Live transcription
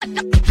So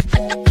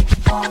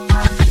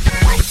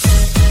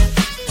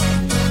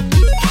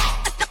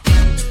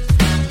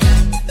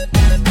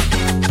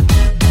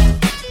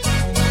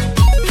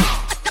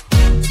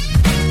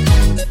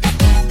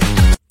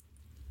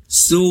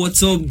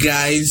what's up,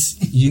 guys?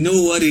 You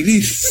know what it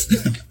is.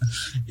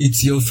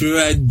 It's your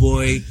favorite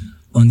boy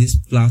on this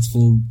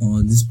platform,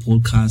 on this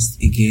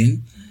podcast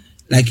again.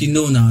 Like you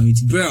know now,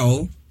 it's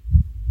bro,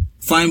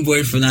 fine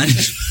boy Fernando,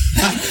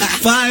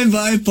 fine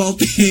boy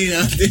Poppy,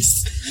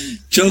 this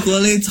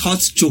chocolate hot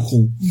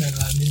choco.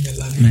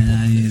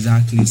 Melanie,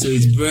 exactly. So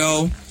it's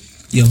bro,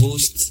 your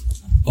host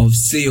of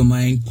Say Your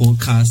Mind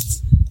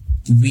podcast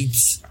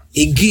with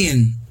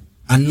again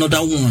another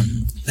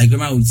one. Like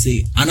Grandma would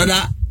say,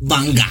 another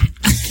banger.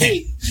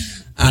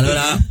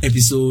 Another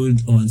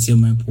episode on Say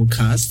Your Mind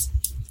podcast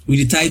with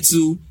the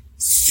title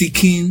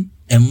Seeking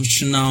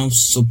Emotional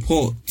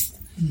Support.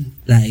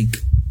 Like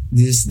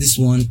this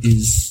one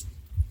is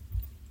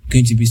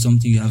going to be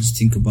something you have to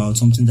think about,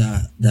 something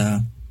that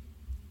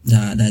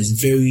is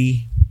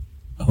very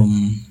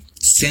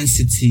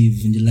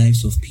sensitive in the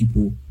lives of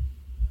people.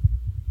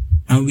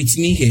 And with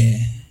me here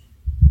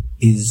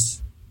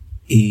is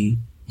a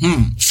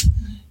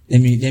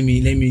let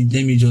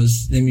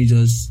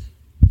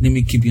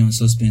me keep you on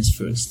suspense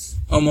first.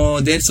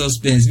 Dead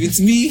suspense. With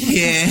me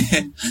here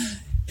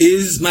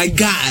is my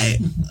guy,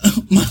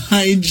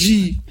 my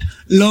G,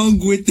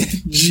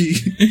 long-awaited G.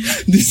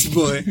 This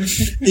boy.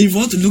 If you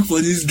want to look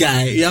for this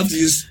guy, you have to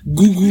use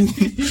Google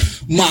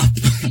Map.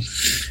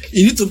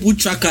 You need to put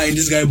tracker in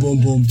this guy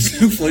bomb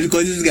because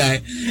this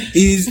guy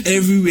is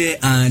everywhere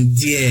and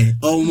there.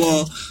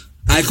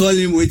 I call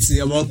him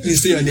waiting.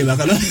 Please say your name. I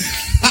cannot.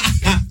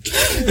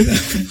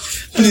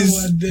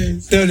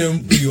 Please tell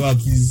them who you are,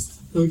 please.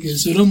 Okay,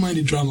 so don't mind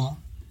the drama.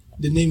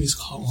 The name is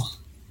Kama.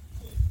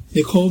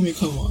 They call me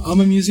Kama. I'm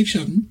a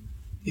musician.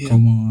 Yeah.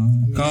 Come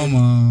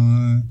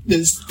on.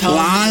 There's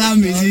Wala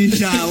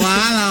musician.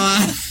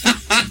 Wala.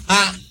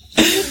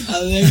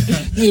 I like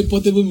that. A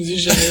portable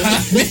musician.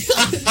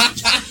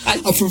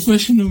 A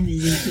professional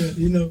musician,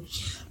 you know.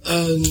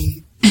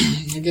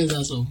 I guess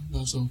that's all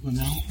for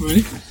now,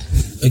 right?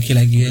 Okay,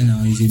 like here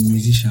now, he's a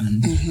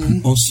musician,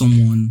 an awesome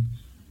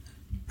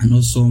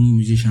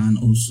musician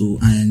also,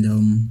 and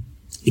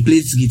he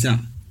plays guitar.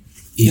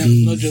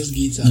 Not just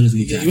guitar.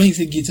 Yeah, when you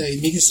say guitar, it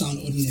makes it sound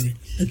ordinary.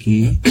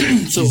 Okay.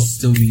 So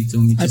tell me.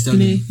 I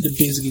play the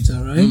bass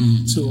guitar, right?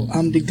 So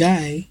I'm the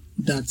guy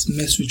that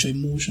mess with your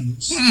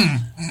emotions.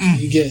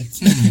 You get?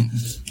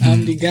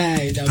 I'm the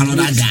guy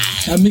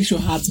that makes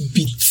your heart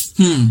beat.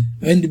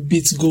 When the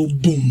beats go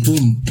boom,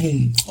 boom,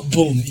 boom,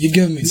 boom. You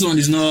get me? This one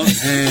is not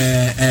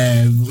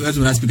what's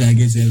the speaker I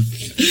guess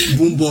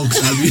boombox.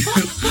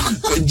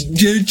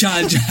 J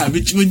charge.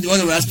 What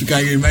the last speaker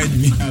remind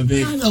me? I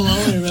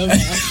don't remember.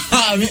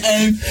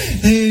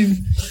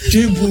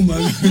 J boom.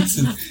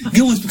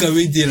 Get one speaker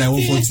right there like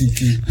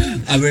 140k.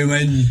 I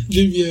remind me.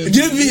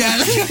 JBL.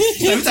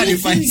 Every time you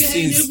find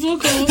things.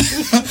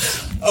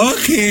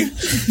 Okay,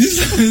 this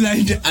is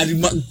like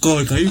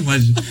God. Can you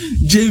imagine?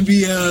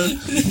 JBL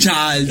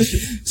charge.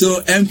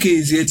 So MK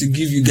is here to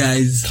give you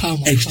guys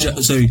Karma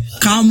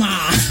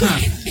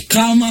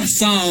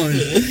sound.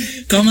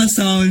 Karma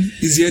sound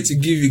is here to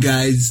give you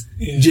guys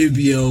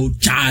JBL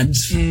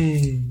charge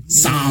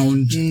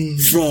sound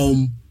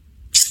from.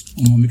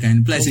 We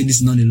can play. Say this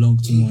is not a long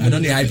too much. I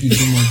don't hype you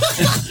too much.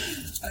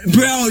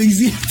 Bro is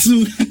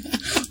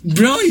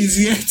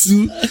here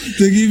to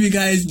give you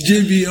guys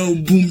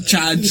JBL Boom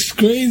Charge. It's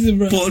crazy,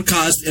 bro.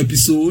 Podcast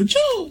episode.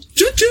 Choo.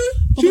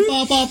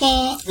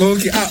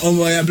 Okay,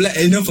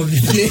 enough of the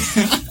play.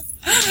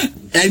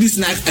 Like this,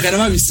 I can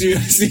never be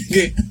serious.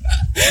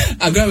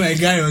 I got my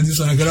guy on this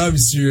one. I can never be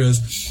serious.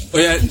 Oh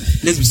yeah,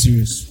 let's be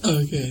serious.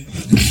 Okay.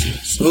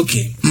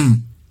 Okay.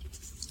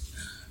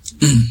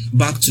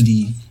 Back to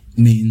the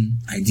main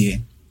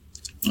idea.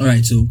 All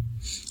right, so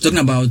talking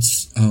about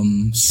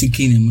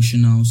seeking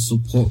emotional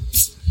support.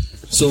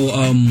 So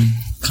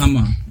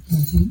Kama,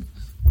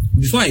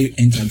 before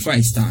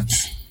I start,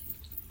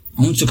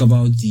 I want to talk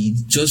about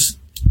just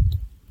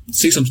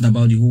say something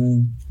about the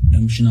whole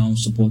emotional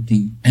support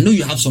thing. I know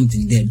you have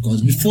something there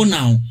because before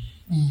now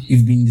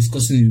you've been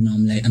discussing it with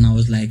me, and I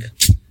was like,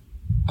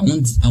 I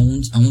want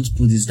to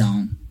put this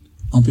down.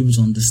 I want people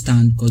to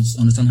understand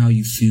how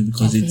you feel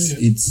because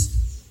it's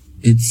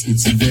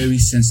very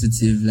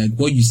sensitive. Like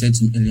what you said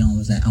to me earlier on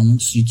was like, I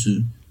want you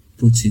to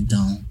put it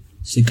down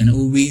so you can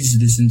always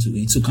listen to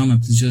it. So Kama,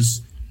 please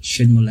just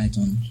shed more light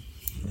on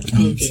it.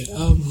 Okay.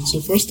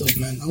 So first off,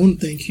 man, I want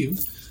to thank you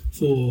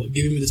for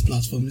giving me this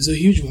platform. It's a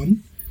huge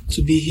one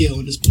to be here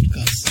on this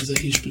podcast. It's a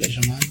huge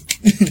pleasure, man.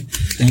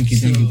 Thank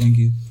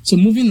you. So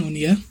moving on,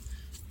 yeah.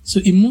 So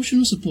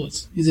emotional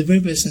support is a very,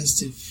 very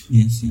sensitive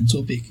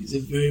topic. It's a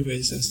very,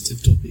 very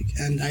sensitive topic.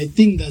 And I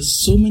think that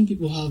so many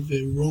people have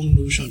a wrong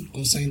notion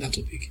concerning that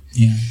topic.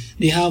 Yeah.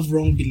 They have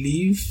wrong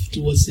belief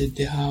towards it.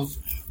 They have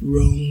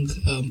wrong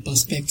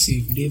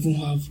perspective. They even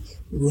have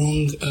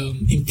wrong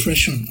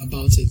impression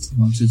about it.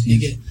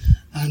 Yes.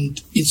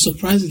 And it's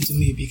surprising to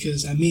me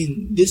because, I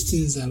mean, these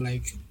things are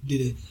like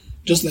the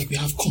just like we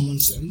have common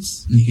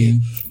sense, Okay.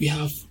 we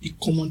have the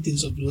common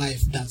things of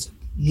life that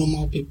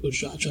normal people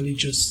should actually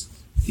just,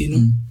 you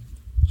know,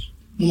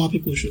 normal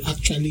people should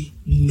actually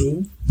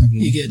know. Okay.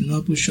 You get,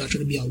 normal people should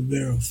actually be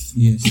aware of.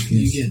 Yes.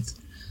 You get.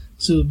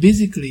 So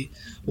basically,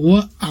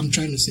 what I'm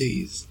trying to say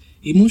is,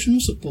 emotional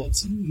support,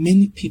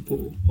 many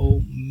people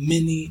or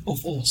many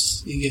of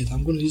us, you get,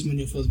 I'm going to use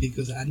many of us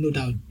because I know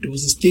that there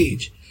was a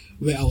stage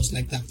where I was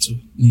like that too.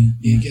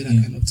 You get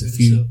that kind of thing.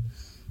 So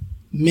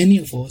many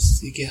of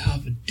us, you get,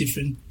 have a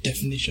different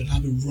definition,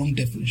 have a wrong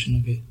definition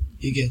of it.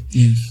 You get.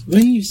 Yes.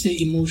 When you say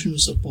emotional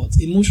support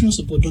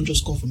don't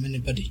just come from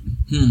anybody.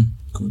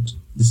 Good.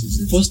 This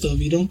is it. First off,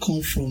 you don't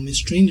come from a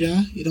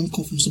stranger. You don't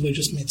come from somebody you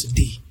just met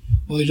today.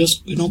 Or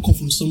you don't come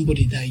from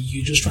somebody that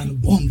you're just trying to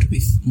bond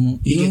with.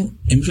 You know,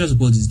 emotional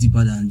support is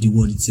deeper than the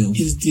word itself.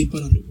 It's deeper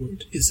than the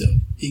word itself.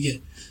 You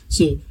get.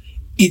 So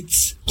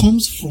it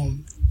comes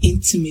from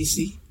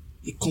intimacy.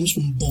 It comes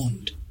from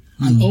bond.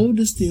 And all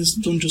these things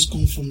don't just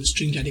come from a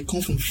stranger. They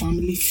come from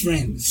family,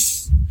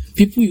 friends.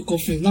 People you call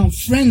friends. Now,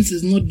 friends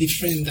is not the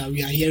friend that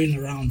we are hearing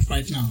around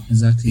right now.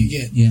 Exactly. You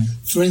get. Yeah.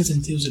 Friends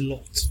entails a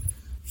lot.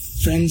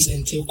 Friends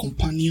entail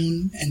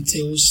companion,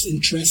 entails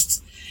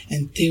interest,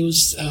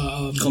 entails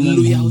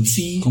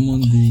loyalty.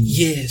 Common goal.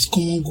 Yes,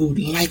 common goal,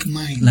 like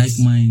minds. Like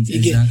minds, You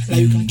exactly. get,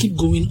 like you can keep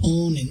going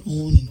on and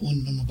on and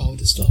on and on about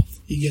this stuff.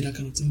 You get that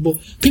kind of thing. But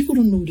people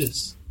don't know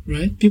this,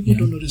 right? People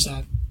don't know this,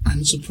 and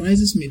it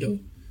surprises me though.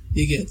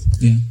 You get.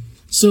 Yeah.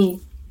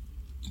 So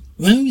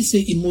when we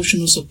say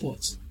emotional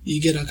support, you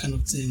get that kind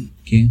of thing.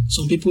 Okay.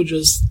 Some people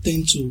just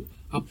tend to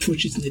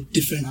approach it in a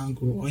different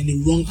angle or in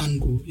the wrong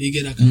angle. You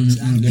get that kind of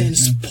thing, and then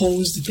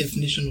spoils the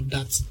definition of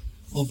that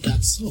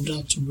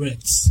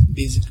words,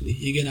 basically.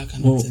 You get that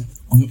kind of thing.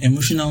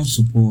 Emotional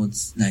support,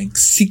 like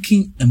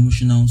seeking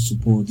emotional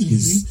support,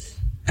 is,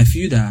 I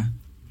feel that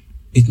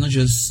it's not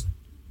just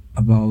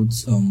about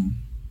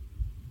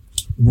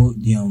what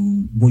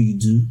you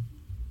do,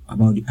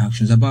 about the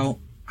actions, about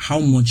how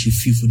much you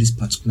feel for this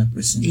particular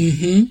person.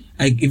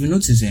 Like if you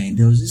notice,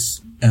 there was this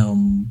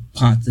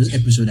this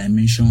episode I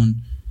mentioned.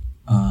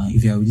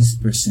 If you are with this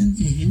person,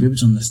 you'll be able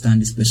to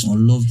understand this person or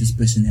love this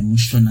person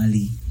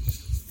emotionally.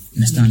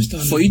 Understand?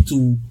 For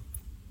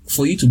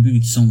you to be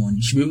with someone,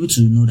 you should be able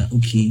to know that,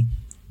 okay,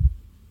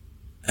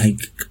 like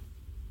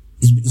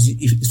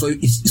it's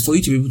for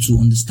you to be able to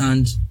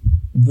understand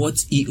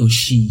what he or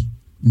she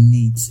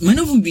needs. It might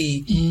not even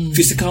be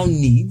physical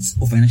needs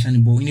or financial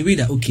needs, but in a way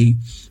that, okay,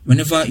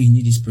 whenever you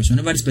need this person,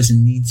 whenever this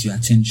person needs your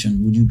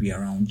attention, would you be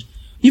around?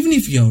 Even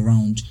if you're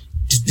around,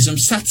 there's some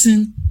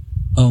certain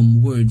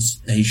words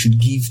that you should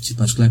give to a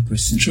particular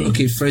person. Sure.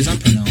 Okay, for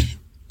example, now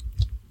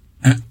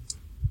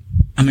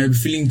I might be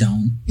feeling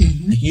down.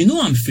 Like, you know,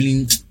 I've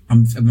been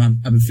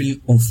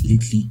feeling off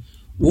lately.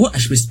 What I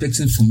should be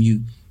expecting from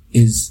you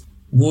is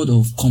word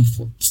of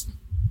comfort.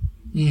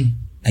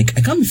 Like,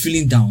 I can't be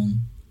feeling down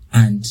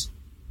and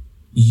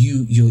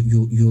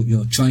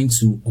you're trying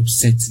to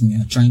upset me,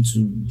 you're trying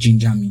to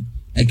ginger me.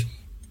 Like,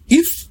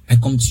 if I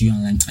come to you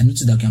and like, I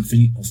notice that I'm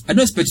feeling off, I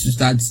don't expect you to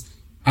start,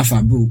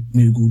 Alpha, bro,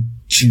 maybe go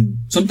chill.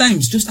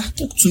 Sometimes just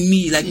talk to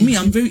me. Like me,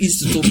 I'm very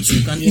easy to talk to.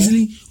 You can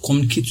easily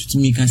communicate with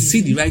me. You can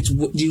say the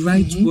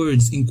right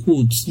words in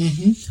quotes.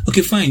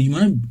 Okay, fine. You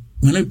might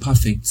not be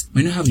perfect.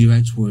 Might not have the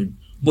right word,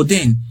 but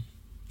then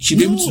you should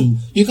be able to.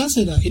 You can't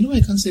say that. You know why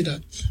I can't say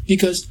that?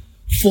 Because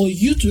for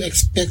you to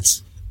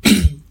expect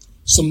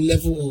some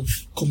level of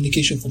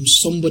communication from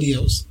somebody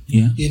else,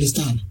 you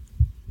understand?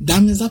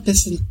 That means that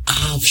person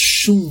have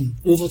shown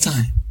over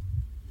time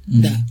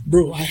that,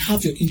 bro, I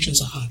have your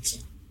interests at heart.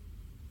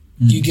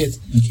 You get,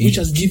 which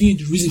has given you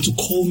the reason to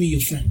call me your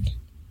friend.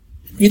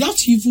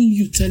 Without even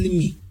you telling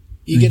me,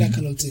 you get that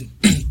kind of thing.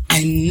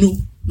 I know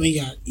when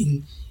you are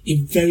in a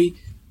very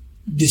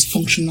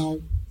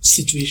dysfunctional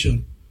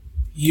situation.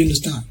 You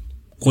understand?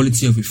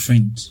 Quality of a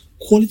friend.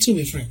 Quality of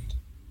a friend.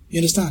 You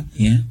understand?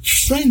 Yeah.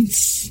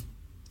 Friends,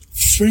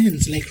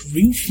 like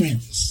real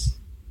friends.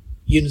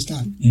 You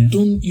understand? Yeah.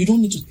 You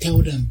don't need to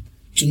tell them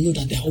to know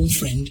that their own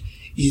friend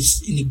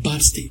is in a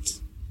bad state.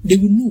 They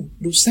will know.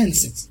 They'll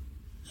sense it.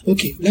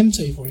 Okay, let me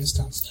tell you, for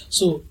instance.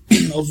 So,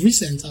 of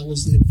recent, I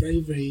was in a very,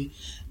 very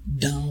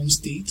down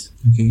state.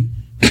 Okay.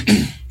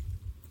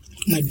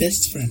 My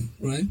best friend,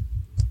 right?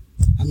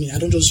 I mean, I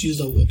don't just use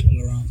that word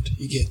all around.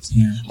 You get?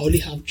 Yeah. I only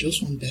have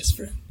just one best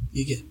friend.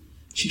 You get?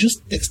 She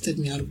just texted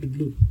me out of the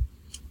blue,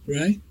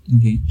 right?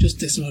 Okay. Just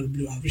texted me out of the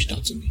blue and reached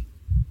out to me.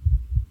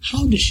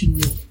 How did she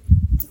know?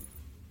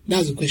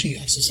 That's the question you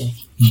ask yourself.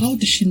 How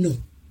did she know?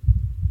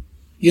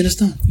 You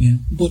understand? Yeah.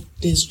 But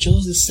there's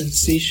just this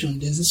sensation,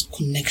 there's this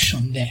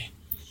connection there.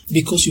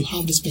 Because you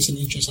have this person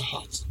interest at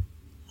heart.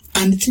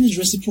 And the thing is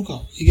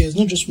reciprocal. It's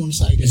not just one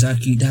sided.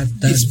 Exactly.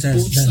 That's just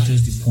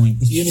the point.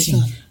 You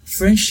understand?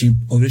 Friendship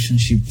or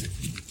relationship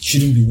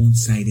shouldn't be one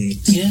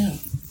sided. Yeah.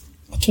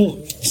 At all.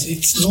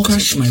 It's not.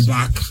 Scratch my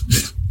back.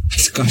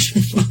 Scratch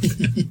my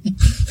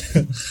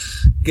back.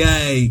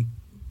 Guy.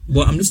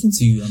 Well, I'm listening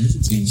to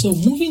you. So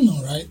moving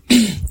on, right?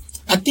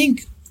 I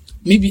think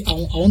maybe I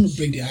want to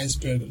break the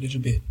iceberg a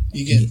little bit.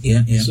 You get?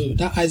 Yeah. So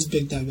that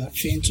iceberg that we are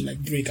trying to like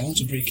break, I want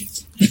to break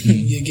it.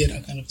 You get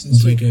that kind of thing.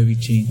 Break every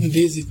chain.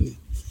 Basically,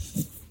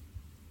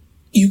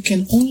 you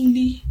can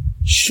only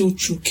show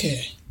true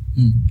care,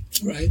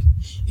 right?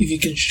 If you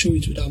can show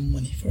it without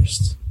money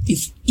first.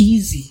 It's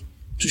easy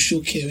to show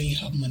care when you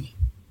have money.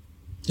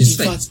 In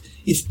fact,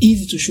 it's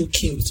easy to show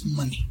care with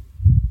money.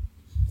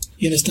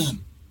 You understand?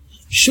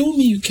 Show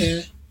me you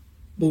care,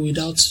 but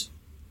without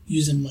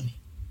using money.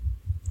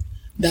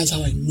 That's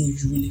how I know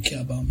you really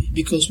care about me.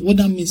 Because what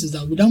that means is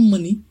that without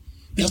money,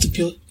 you have to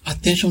pay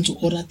attention to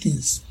other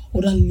things,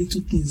 other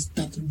little things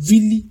that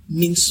really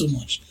mean so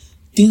much.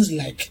 Things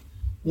like,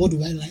 what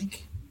do I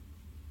like?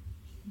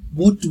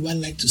 What do I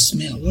like to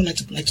smell? What do I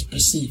like to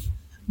perceive?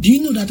 Do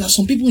you know that there are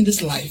some people in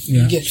this life,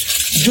 you get,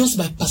 just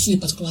by perceiving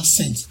a particular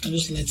scent, can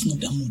just lighten up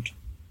their mood?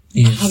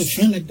 Yes. I have a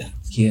friend like that.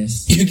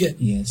 Yes. You get?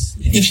 Yes.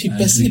 If she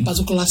perceives a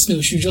particular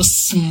smell, she'll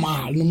just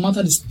smile. No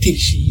matter the state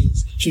she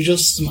is, she'll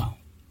just smile.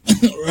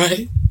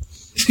 Right?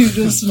 She'll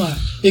just smile.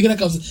 You get that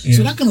kind of thing?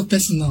 So that kind of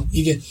person now,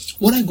 you get,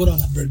 what I got on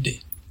her birthday,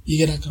 you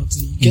get that kind of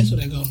thing. Guess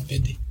what I got on her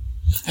birthday?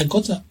 I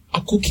got a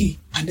cookie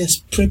and then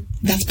spread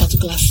that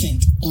particular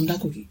scent on that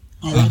cookie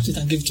and wrapped it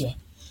and gave it to her.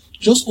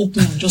 Just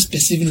opening and just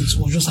perceiving it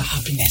was just a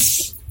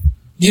happiness.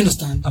 Do you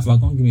understand? If I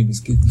can't give me a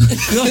biscuit.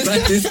 No,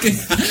 like biscuit.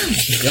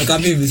 You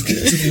can't give me a biscuit.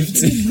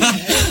 250.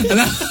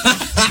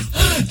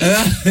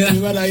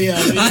 Remember that year?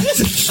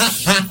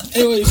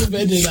 Anyway, you go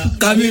birthday now.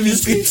 Can't give me a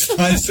biscuit.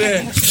 I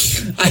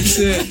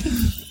said.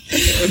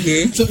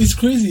 Okay. So it's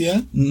crazy,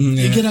 yeah?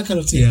 You get that kind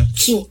of thing. Yeah.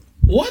 So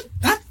what?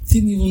 That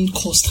didn't even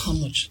cost how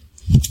much?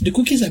 The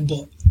cookies I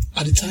bought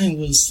at the time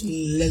was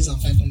less than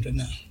 500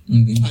 now.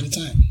 Okay. At the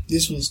time.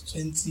 This was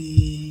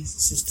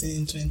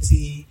 2016,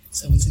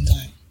 2017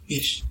 time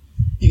ish.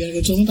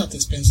 It wasn't that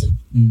expensive.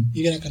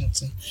 You get that kind of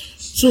thing.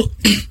 So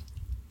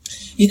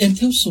it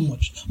entails so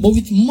much. But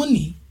with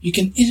money, you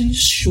can easily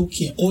show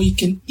care, or you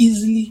can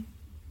easily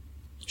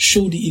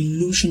show the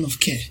illusion of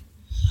care.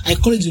 I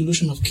call it the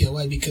illusion of care.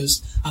 Why?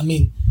 Because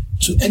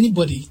to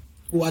anybody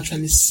who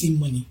actually see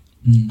money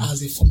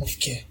as a form of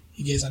care,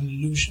 it is an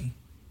illusion.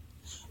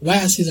 Why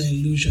I say it's an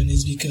illusion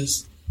is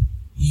because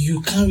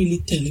you can't really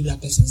tell if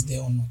that person is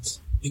there or not.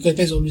 Because the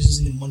person is always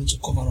using the money to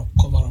cover up,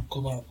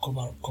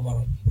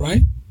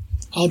 right?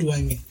 How do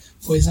I mean?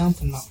 For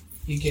example, now,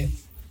 you get,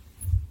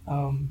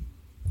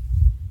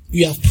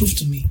 you have proved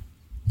to me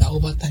that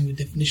over time your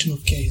definition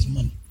of care is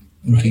money,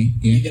 right? Okay,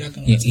 yeah. You get that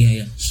kind of thing?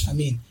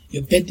 Yeah.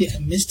 Your birthday, I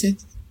missed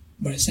it,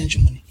 but I sent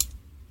you money.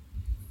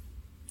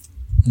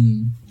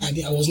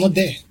 I was not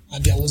there. I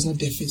was not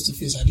there face to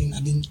face. I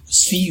didn't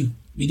see you.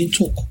 We didn't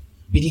talk.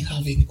 We didn't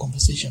have any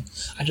conversation.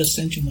 I just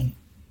sent you money,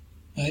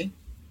 right?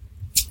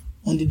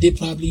 On the day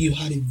probably you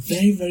had a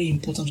very, very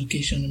important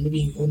occasion,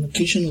 maybe an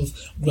occasion of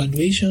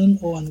graduation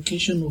or an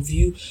occasion of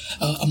you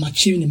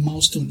achieving a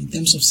milestone in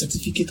terms of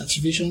certificate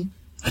achieving,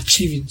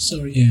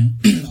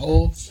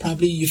 or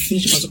probably you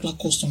finish a particular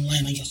course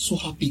online and you're so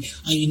happy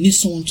and you need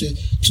someone to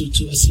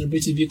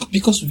celebrate it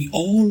because we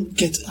all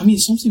get,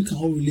 it's something we can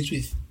all relate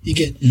with. You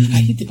get, I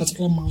hit a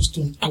particular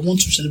milestone, I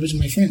want to celebrate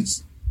with my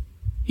friends.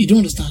 You don't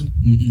understand?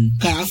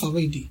 Kai alpha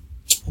already.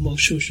 I'm about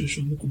show,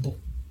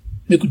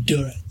 make it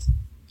do right.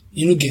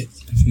 You know, get.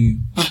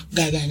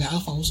 Guy,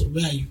 alpha also,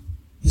 where are you?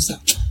 It's like,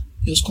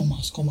 just come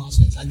out.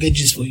 I get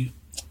gist for you.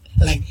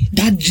 Like,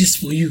 that gist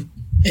for you,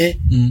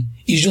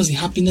 is just the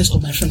happiness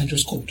of my friend I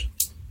just called.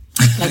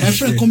 Like, my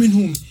friend coming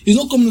home, he's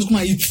not coming to come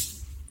and eat.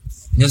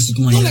 Just to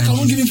come and not like I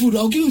won't give him food,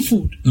 I'll give him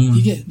food.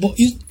 You get. But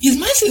his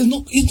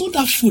mindset it's not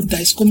that food that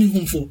is coming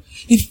home for.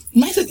 His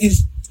mindset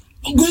is,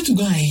 I'm going to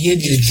go and hear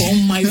this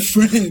from my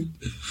friend.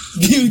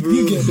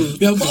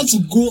 We are about to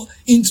go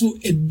into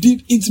a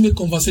deep, intimate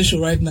conversation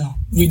right now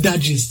with that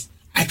gist.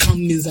 I can't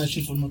miss that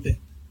shit for nothing.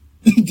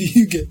 Do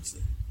you get?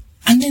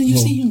 And then you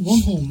see him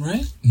run home,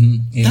 right?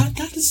 Yeah.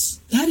 That is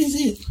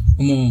it.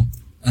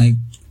 Like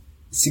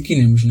seeking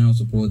emotional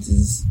support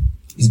is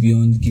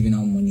beyond giving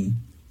out money.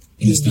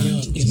 It's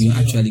beyond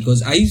actually,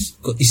 because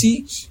you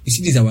see this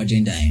is our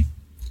agenda.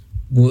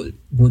 Both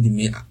the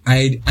male.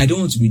 I don't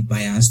want to be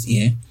biased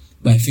here.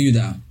 But I feel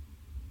that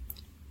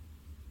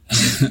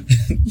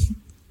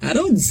I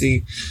don't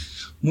say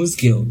most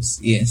girls,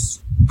 yes.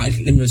 Let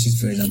me just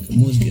use for example,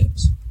 most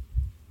girls.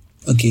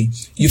 Okay,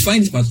 you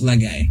find this particular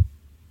guy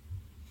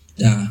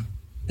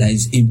that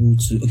is able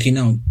to. Okay,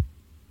 now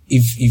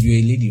if you're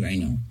a lady right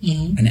now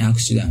and I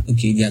ask you that,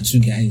 okay, there are two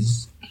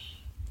guys.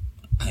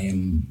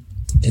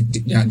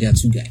 There are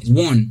two guys.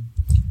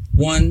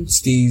 One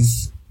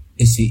stays,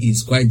 let's say,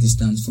 is quite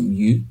distant from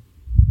you.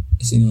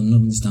 Let's say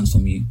not distant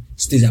from you.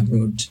 Stays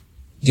abroad.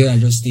 The other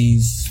just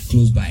stays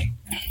close by.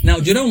 Now,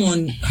 the other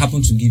one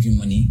happened to give you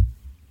money,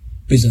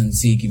 based on,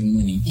 say, giving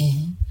money.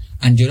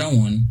 And the other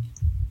one,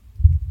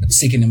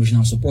 seeking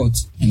emotional support.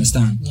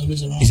 Understand?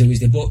 It's always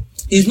there. But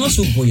it's not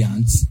so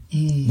buoyant,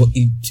 but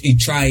it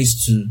tries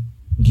to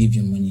give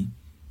you money.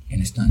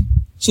 Understand?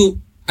 So,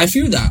 I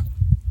feel that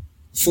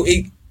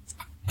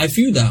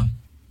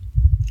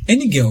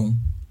any girl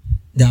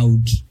that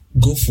would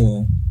go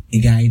for a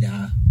guy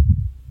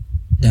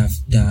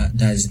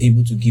that is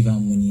able to give out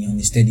money on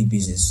a steady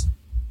basis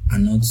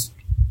and not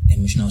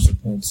emotional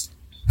support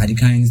are the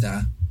kinds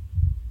that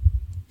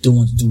don't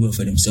want to do well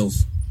for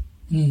themselves.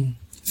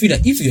 Feel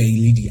that if you're a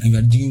lady and you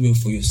are doing well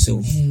for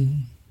yourself,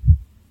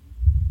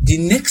 the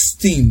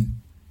next thing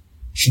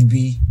should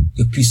be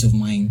your peace of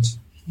mind.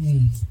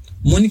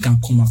 Money can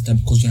come after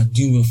because you are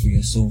doing well for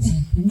yourself.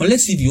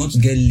 Unless if you want to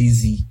get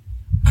lazy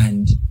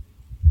and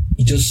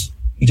you just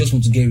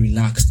want to get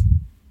relaxed.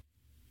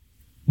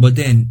 But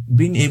then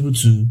being able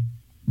to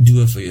do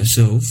well for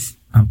yourself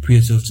and put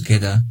yourself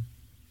together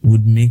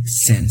would make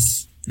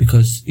sense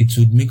because it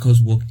would make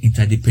us work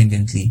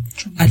interdependently.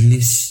 At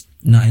least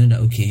now I know that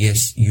okay,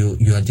 yes, you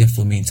are there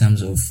for me in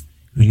terms of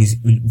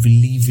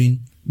relieving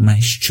my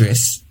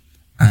stress.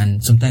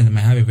 And sometimes I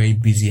might have a very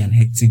busy and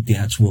hectic day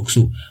at work.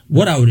 So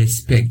what I would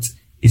expect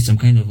is some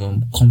kind of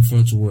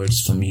comfort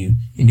words from you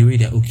in the way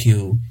that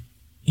okay,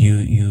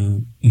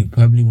 you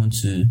probably want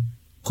to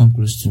come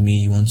close to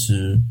me. You want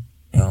to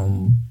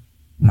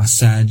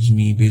massage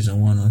me based on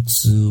one or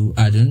two.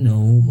 I don't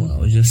know, but I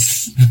would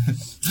just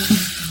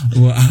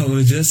I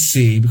would just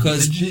say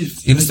because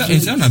you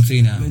understand what I'm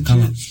saying now.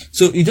 Come on.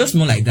 So it does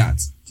more like that.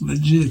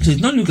 Legit. So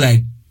it don't look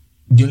like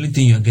the only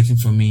thing you're getting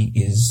from me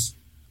is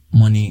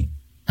money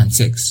and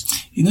sex.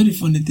 You know the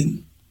funny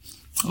thing.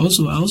 I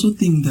also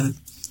think that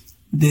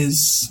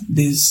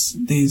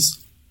there's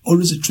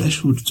always a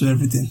threshold to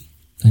everything.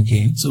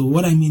 Okay. So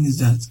what I mean is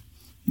that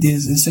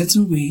there's a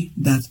certain way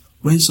that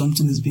when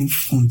something is being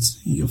thumped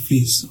in your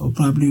face, or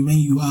probably when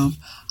you have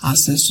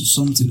access to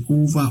something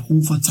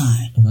over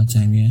time. Over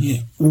time, yeah.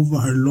 Yeah, over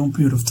a long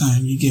period of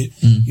time,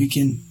 you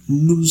can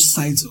lose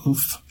sight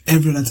of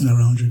every other thing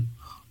around you.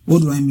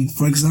 What do I mean?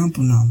 For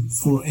example, now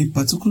for a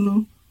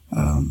particular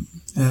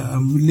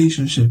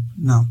relationship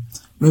now,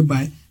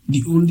 whereby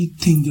the only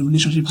thing the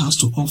relationship has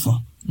to offer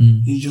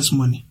is just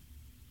money.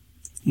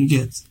 You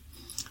get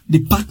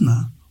the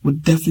partner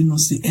would definitely not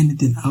see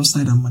anything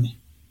outside of money.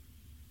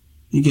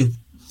 You get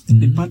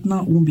the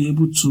partner won't be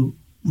able to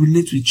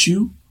relate with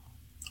you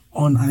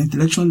on an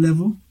intellectual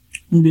level,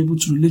 won't be able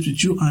to relate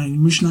with you on an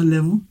emotional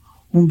level,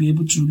 won't be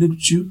able to relate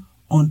with you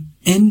on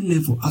any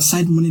level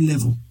aside money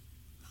level.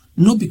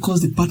 Not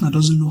because the partner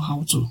doesn't know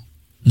how to.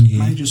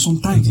 Mind you,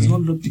 sometimes it's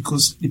not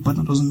because the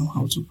partner doesn't know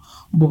how to,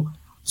 but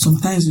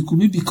sometimes it could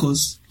be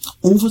because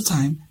over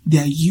time they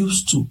are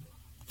used to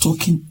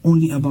talking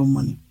only about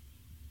money.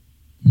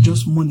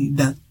 Just money,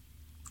 that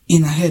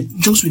in her head,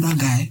 just with that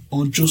guy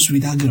or just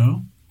with that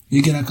girl,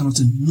 you get that kind of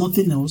thing.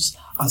 Nothing else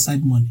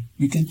outside money.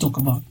 You can talk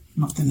about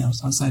nothing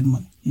else outside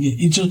money. Yeah,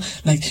 it's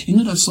just like, you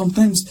know that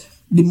sometimes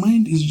the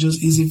mind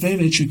is a very,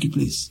 very tricky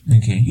place.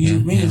 Okay.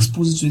 When you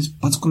expose it to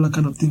a particular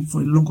kind of thing for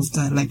a long of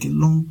time, like a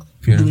long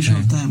duration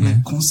of time,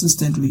 like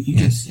consistently,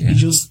 it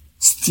just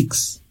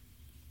sticks.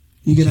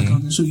 You get that kind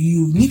of thing. So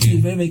you need to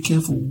be very, very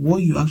careful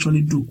what you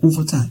actually do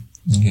over time.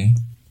 Okay.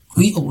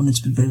 We all need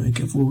to be very, very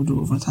careful what we do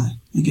over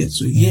time. You get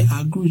so I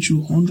agree with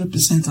you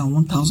 100%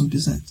 and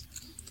 1000%.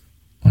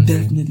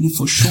 Definitely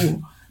for sure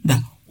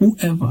that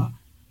whoever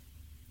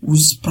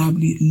who's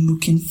probably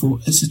looking for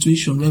a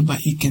situation whereby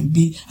he can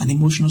be an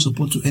emotional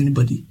support to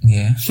anybody,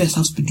 first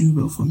has to do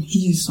well for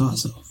his or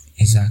herself.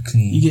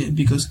 Exactly. You get it?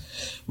 Because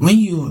when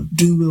you're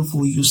doing well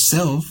for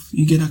yourself,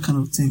 you get that kind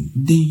of thing.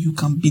 Then you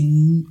can be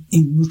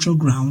in neutral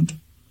ground.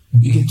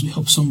 You get to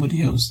help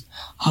somebody else.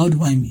 How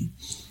do I mean?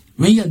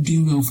 When you're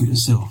doing well for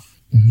yourself,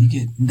 you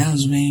get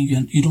that's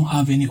when you don't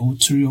have any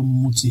ulterior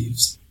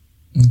motives.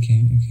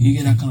 Okay. You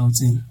get that kind of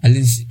thing.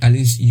 At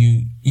least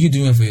you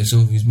doing it for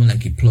yourself is more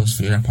like a plus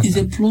for your partner. It's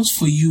a plus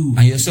for you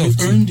and yourself.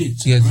 You earned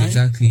it. Yes, right?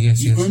 exactly.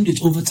 Yes, you earned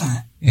it over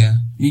time. Yeah.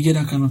 You get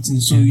that kind of thing.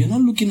 So you're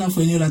not looking out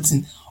for any other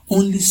thing.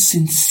 Only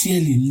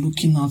sincerely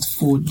looking out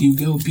for the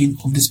well-being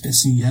of this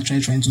person you're actually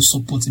trying to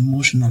support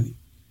emotionally.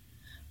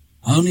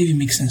 I don't know if it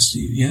makes sense to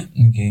you. Yeah.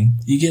 Okay.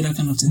 You get that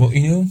kind of thing. But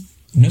you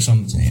know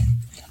something.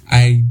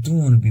 I don't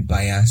want to be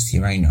biased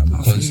here right now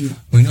because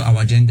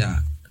our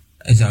gender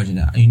is our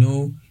gender.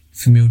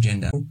 Female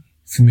genders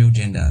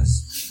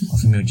or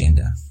female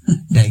gender,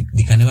 they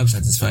can never be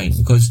satisfied.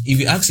 Because if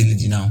you ask a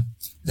lady now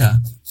that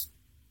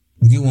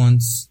do you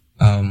want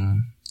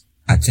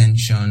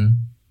attention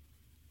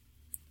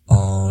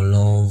or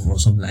love or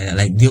something like that,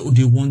 like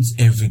they want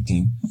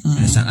everything.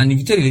 Understand? And if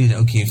you tell a lady that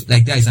okay,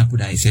 like that example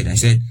that I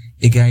said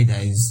a guy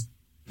that is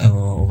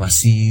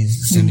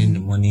overseas sending the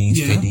money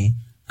steady,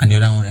 and the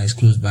other one that is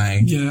close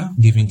by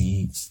giving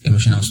the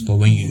emotional support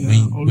when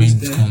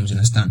it comes, you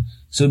understand?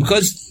 So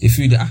because they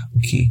feel that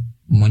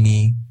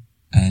money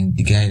and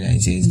the guy that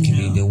is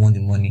giving, they want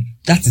the money.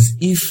 That is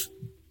if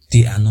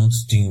they are not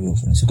doing well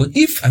for themselves.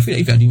 Because I feel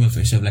like if you are doing well for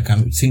yourself, like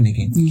I'm saying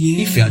again,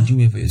 if you are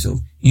doing well for yourself,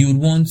 you would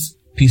want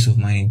peace of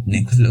mind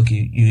next.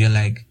 Okay, you're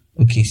like,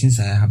 okay, since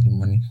I have the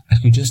money, I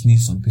could just need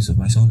some peace of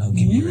mind. Someone that will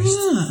give me rest.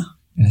 You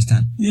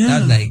understand? Yeah.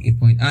 That's like a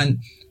point. And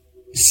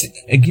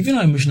giving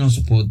our emotional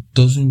support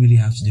doesn't really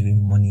have to do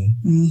with money.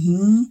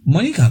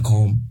 Money can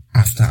come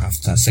after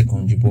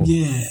secondary, but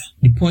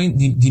the point,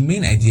 the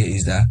main idea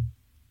is that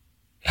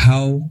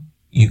how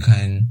you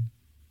can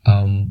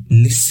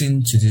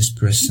listen to this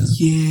person.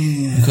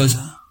 Because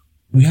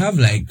we have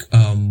like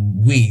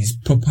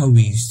proper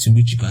ways to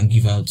which you can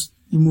give out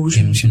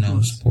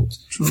emotional support.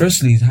 True.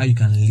 Firstly is how you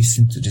can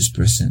listen to this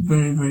person.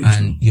 Very, very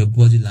and true. your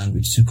body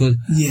language. Because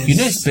Yes. you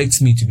don't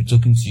expect me to be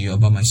talking to you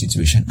about my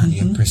situation and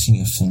you're pressing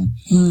your phone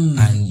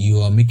and you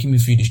are making me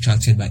feel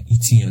distracted by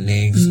eating your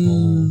legs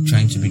or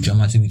trying to be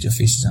dramatic with your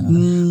faces and all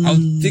that. I'll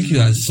take you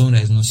as someone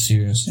that is not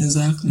serious.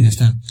 Exactly. You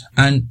understand?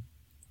 And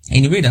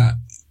in a way that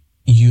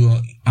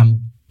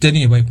I'm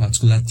telling you about a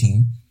particular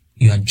thing,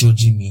 you are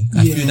judging me.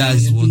 I feel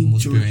that's what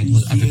most parents,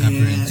 most African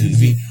parents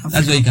do.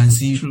 That's why you can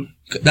see. True.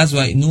 That's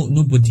why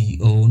nobody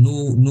or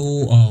no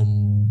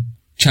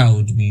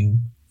child will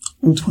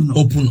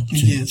open up to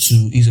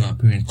his or her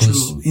parent,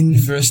 because in the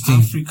first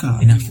thing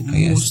in Africa,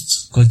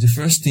 yes, because the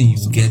first thing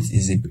you get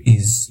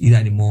is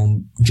either the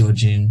mom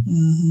judging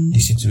the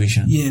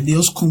situation. Yeah, they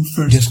just come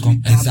first.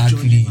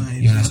 Exactly.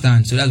 You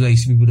understand? So that's why you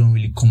see people don't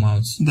really come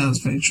out. That's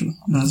very true.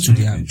 That's to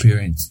their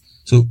parents.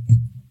 So,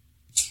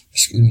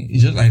 excuse me,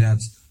 it's just like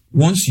that.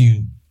 Once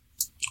you're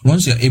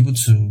able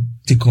to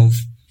take off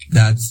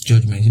that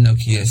judgment,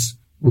 okay, yes,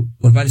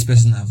 whatever this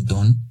person have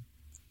done,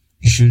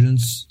 you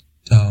shouldn't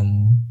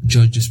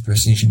judge this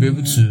person. You should be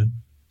able to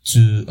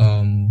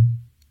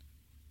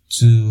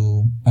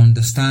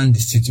understand the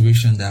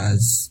situation that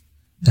is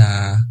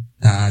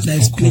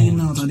playing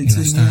out.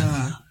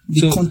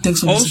 The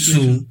context of also, the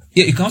situation.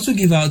 Yeah, you can also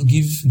give out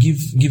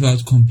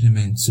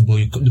compliments, but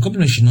the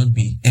compliment should not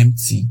be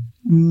empty.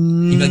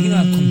 If I give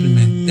out a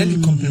compliment, let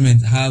the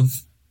compliment have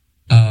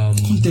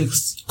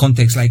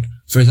context. Like,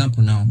 for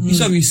example, now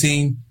instead of you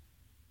saying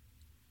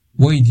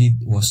what you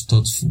did was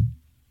thoughtful,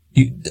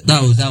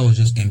 that was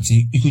just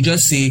empty. You could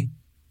just say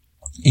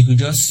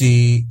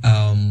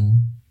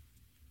I'm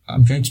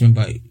trying to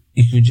remember.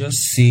 You could just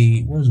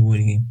say, what's the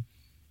word again?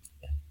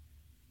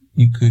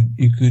 You could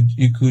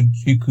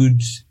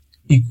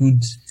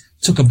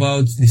talk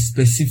about the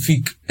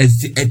specific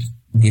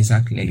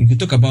exactly. Like, you could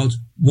talk about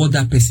what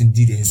that person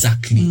did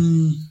exactly,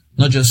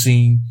 not just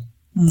saying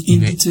in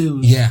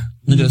details. Yeah,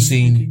 not just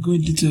saying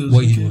good details.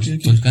 What you was. So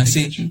you can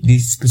say the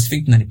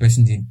specific thing that the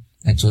person did.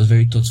 That was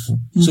very thoughtful.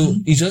 So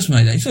it's just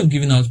like that. Instead of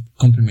giving out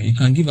compliments, you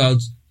can give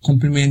out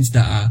compliments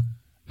that are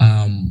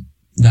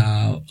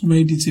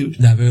very detailed.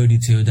 That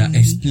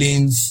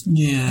explains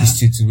the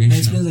situation. That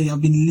explains that you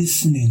have been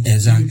listening.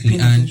 Exactly.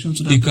 And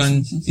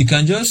you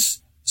can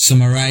just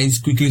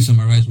quickly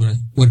summarize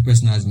what the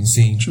person has been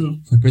saying. True.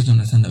 For the person to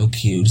understand that,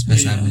 okay, this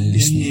person has been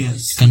listening.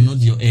 Yes. You can nod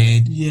your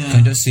head. Yeah. You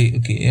can just say,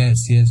 okay,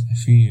 yes, I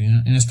feel you.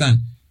 You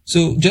understand?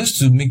 So just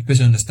to make the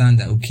person understand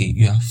that, okay,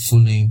 you are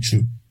following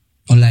through.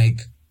 Or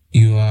like,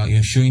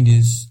 you're showing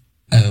this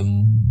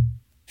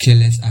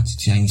careless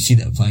attitude, and you see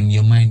that in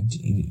your mind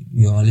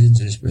you're listening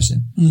to this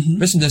person. The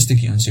person does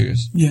take you on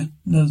serious. Yeah,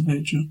 that's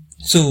very true.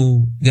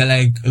 So there are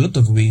like a lot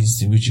of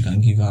ways in which you can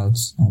give out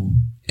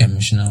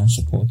emotional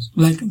support.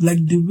 Like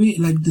the way,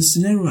 like the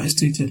scenario I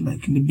stated,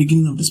 like in the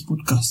beginning of this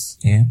podcast.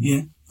 Yeah.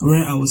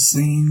 Where I was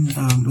saying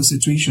a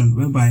situation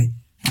whereby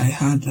I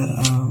had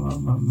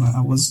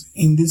I was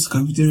in this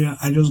cafeteria.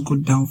 I just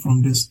got down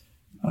from this.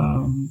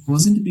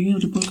 Was it in the beginning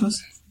of the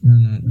podcast?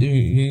 No.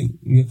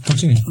 You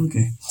continue.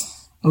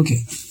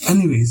 Okay.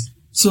 Anyways,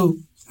 so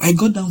I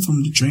got down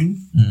from the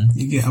train.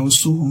 I was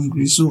so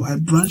hungry, so I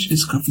branched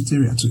this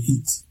cafeteria to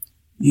eat.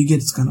 You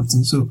get this kind of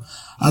thing. So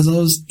as I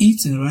was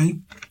eating,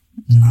 right,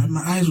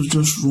 my eyes were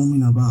just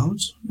roaming about.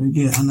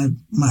 And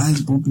my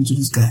eyes bumped into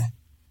this guy.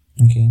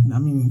 Okay. I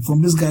mean,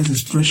 from this guy's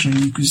expression,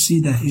 you could see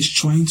that he's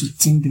trying to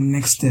think the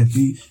next step.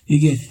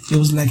 It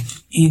was like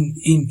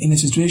in a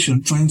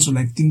situation trying to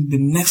like think the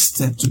next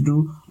step to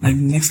do, like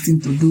the next thing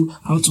to do,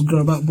 how to go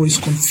about, but he's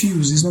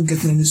confused. He's not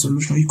getting any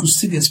solution. You could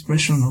see the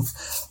expression of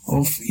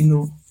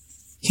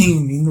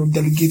him,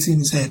 delegating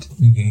his head.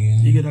 Okay,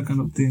 yeah. You get that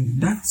kind of thing.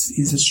 That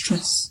is a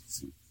stress.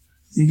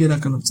 You get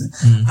that kind of thing.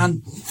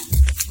 And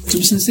to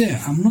be sincere,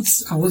 I'm not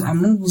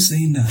even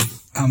saying that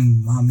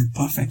I'm a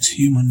perfect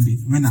human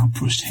being when I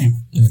approached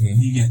him.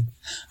 Okay.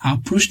 I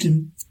approached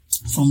him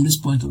from this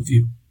point of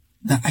view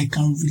that I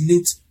can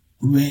relate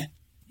where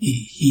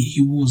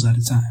he was at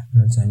the time.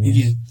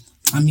 Yes.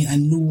 I mean, I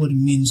know what it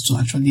means to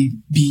actually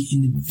be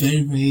in a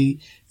very, very,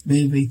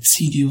 very, very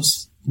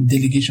tedious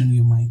delegation in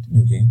your mind.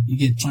 Okay.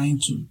 Trying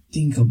to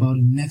think about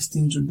the next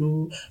thing to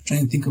do,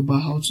 trying to think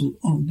about how to,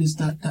 this,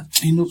 that.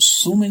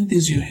 So many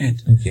things in your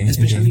head. Okay.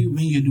 Especially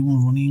when you're the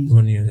one running.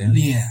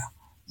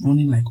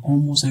 Running like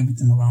almost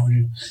everything around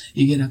you.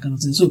 You get that kind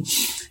of thing. So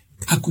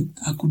I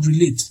could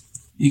relate.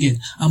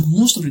 And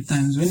most of the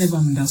times, whenever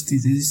I'm in that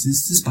state, there's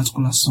this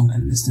particular song I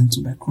listen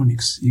to by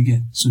Chronix.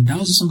 So that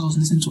was the song I was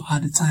listening to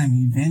at the time.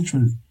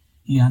 Eventually,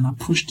 and I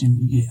approached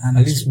him. And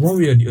at least one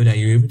way or the other,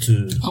 you were able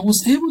to. I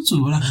was able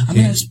to. I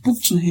mean, I spoke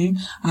to him,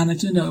 and I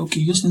told him that,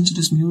 okay, just listen to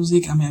this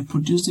music. I mean, I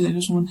produced it. I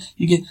just want.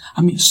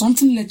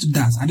 Something led to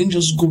that. I didn't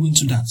just go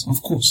into that.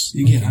 Of course,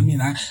 I mean,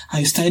 I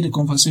started the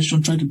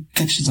conversation, tried to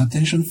catch his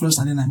attention first,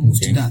 and then I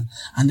moved to that.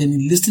 And then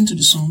he listened to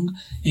the song.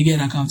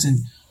 I can't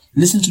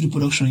listen to the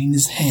production in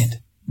his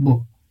head,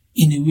 but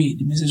in a way,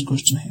 the message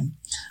goes to him.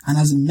 And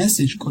as the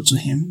message got to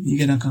him, you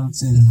get that kind of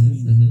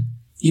thing.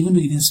 Even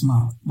though he didn't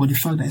smile, but the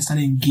fact that he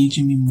started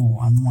engaging me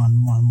more and more and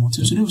more and more.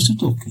 So they will still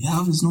talk. We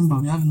have his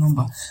number.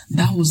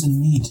 That was the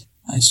need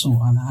I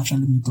saw, and I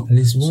actually meet up. At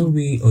least one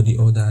way or the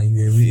other,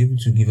 you were able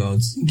to give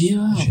out.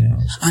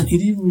 And it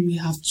didn't really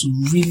have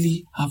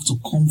to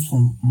come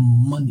from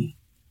money.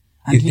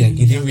 It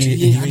didn't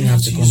really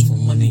have to come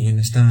from money, you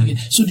understand? Okay.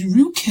 So the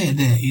real care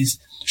there is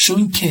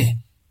showing care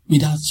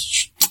without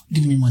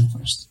giving me money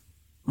first.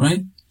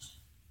 Right?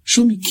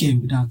 Show me care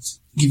without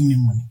giving me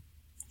money.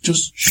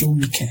 Just show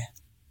me care.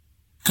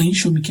 Can you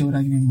show me care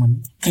without giving me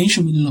money? Can you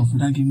show me love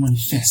without giving money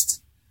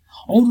first?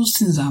 All those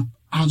things are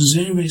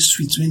very, very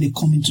sweet when they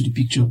come into the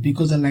picture,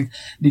 because they're like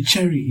the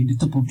cherry in the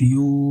top of the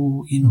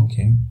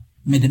okay.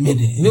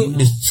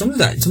 There's something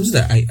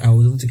that I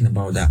was even thinking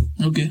about that.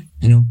 Okay.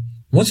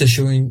 Once you're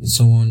showing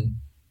someone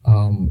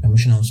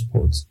emotional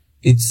support,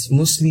 it's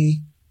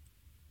mostly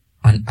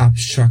an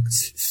abstract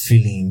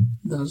feeling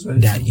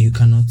that you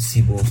cannot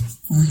see, but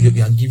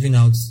you are giving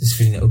out this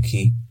feeling that,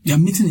 okay, you're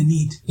meeting a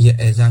need. Yeah,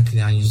 exactly.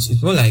 And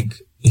it's more like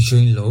you're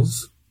showing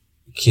love,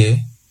 care.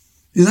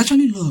 It's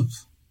actually love.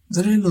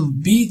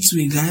 Be it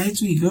to a guy,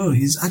 to a girl,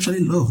 it's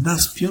actually love.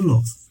 That's pure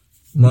love.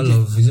 More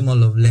love. Is it more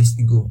love, less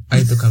ego?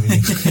 I talk about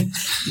it.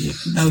 Yeah,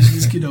 that was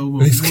this kid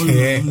over.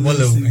 More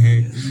love.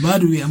 By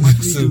the way, I'm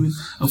actually doing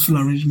a full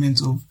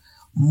arrangement of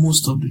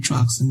most of the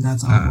tracks in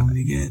that album.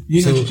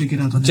 You can check it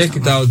out. Check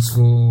it out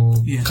for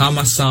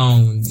Karma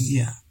Sound.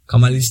 Yeah.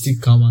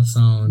 Kamalistic Karma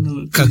Sound.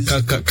 No,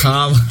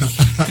 Karma.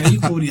 Can you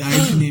call the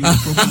ID name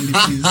properly,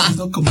 please? It's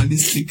not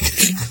Kamalistic.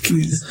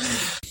 Please.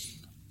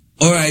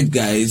 Alright,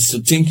 guys. So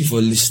thank you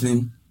for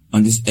listening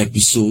on this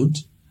episode.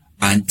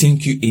 And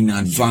thank you in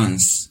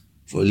advance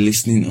for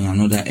listening on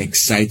another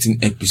exciting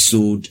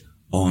episode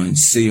on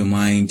Say Your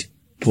Mind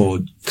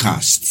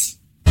podcast.